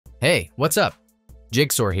Hey, what's up?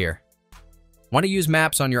 Jigsaw here. Want to use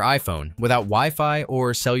Maps on your iPhone without Wi-Fi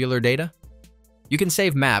or cellular data? You can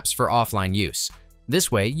save Maps for offline use.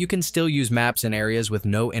 This way, you can still use Maps in areas with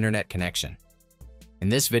no internet connection. In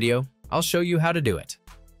this video, I'll show you how to do it.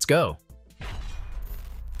 Let's go.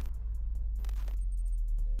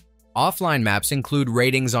 Offline maps include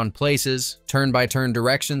ratings on places, turn-by-turn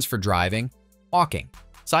directions for driving, walking,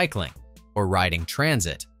 cycling, or riding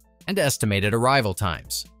transit, and estimated arrival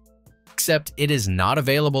times. Except it is not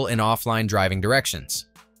available in offline driving directions.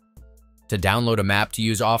 To download a map to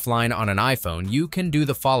use offline on an iPhone, you can do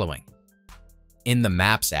the following. In the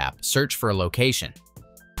Maps app, search for a location.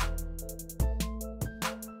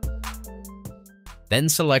 Then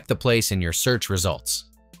select the place in your search results.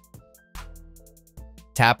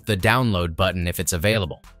 Tap the Download button if it's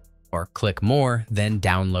available, or click More, then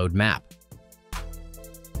Download Map.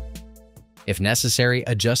 If necessary,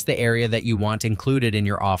 adjust the area that you want included in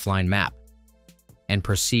your offline map, and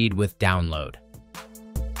proceed with download.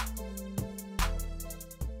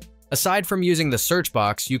 Aside from using the search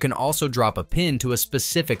box, you can also drop a pin to a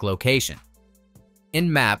specific location.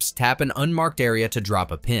 In Maps, tap an unmarked area to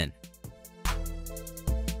drop a pin.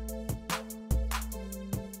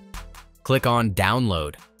 Click on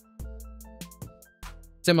Download.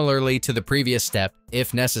 Similarly to the previous step,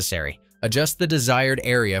 if necessary, adjust the desired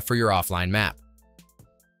area for your offline map.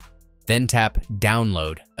 Then tap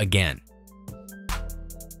Download again.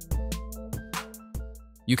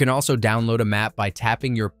 You can also download a map by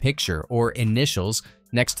tapping your picture or initials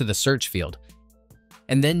next to the search field,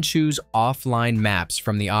 and then choose Offline Maps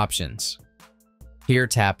from the options. Here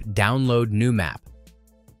tap Download New Map.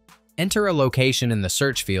 Enter a location in the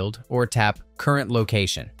search field or tap Current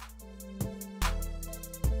Location.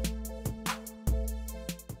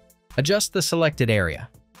 Adjust the selected area,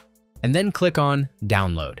 and then click on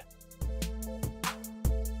Download.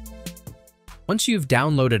 Once you've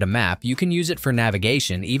downloaded a map, you can use it for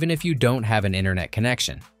navigation even if you don't have an internet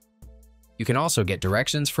connection. You can also get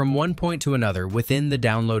directions from one point to another within the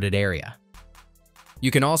downloaded area. You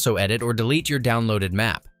can also edit or delete your downloaded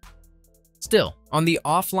map. Still, on the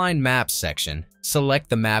Offline Maps section, select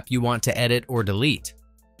the map you want to edit or delete.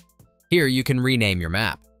 Here you can rename your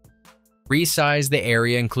map, resize the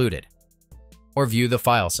area included, or view the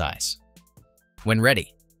file size. When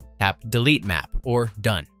ready, tap Delete Map or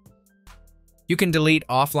Done. You can delete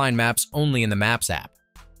offline maps only in the Maps app.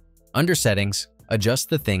 Under Settings, adjust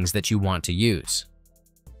the things that you want to use.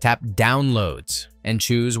 Tap Downloads and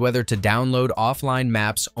choose whether to download offline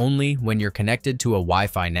maps only when you're connected to a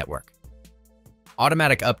Wi-Fi network.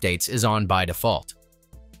 Automatic Updates is on by default.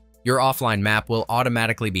 Your offline map will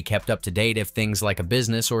automatically be kept up to date if things like a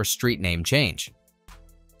business or street name change.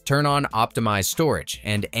 Turn on Optimize Storage,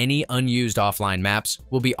 and any unused offline maps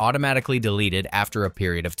will be automatically deleted after a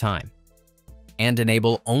period of time. And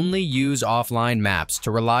enable Only Use Offline Maps to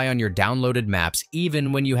rely on your downloaded maps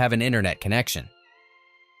even when you have an internet connection.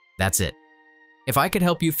 That's it. If I could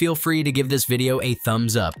help you, feel free to give this video a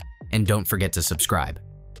thumbs up, and don't forget to subscribe.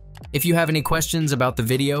 If you have any questions about the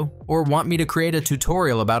video or want me to create a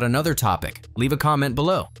tutorial about another topic, leave a comment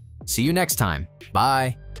below. See you next time.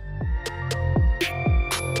 Bye.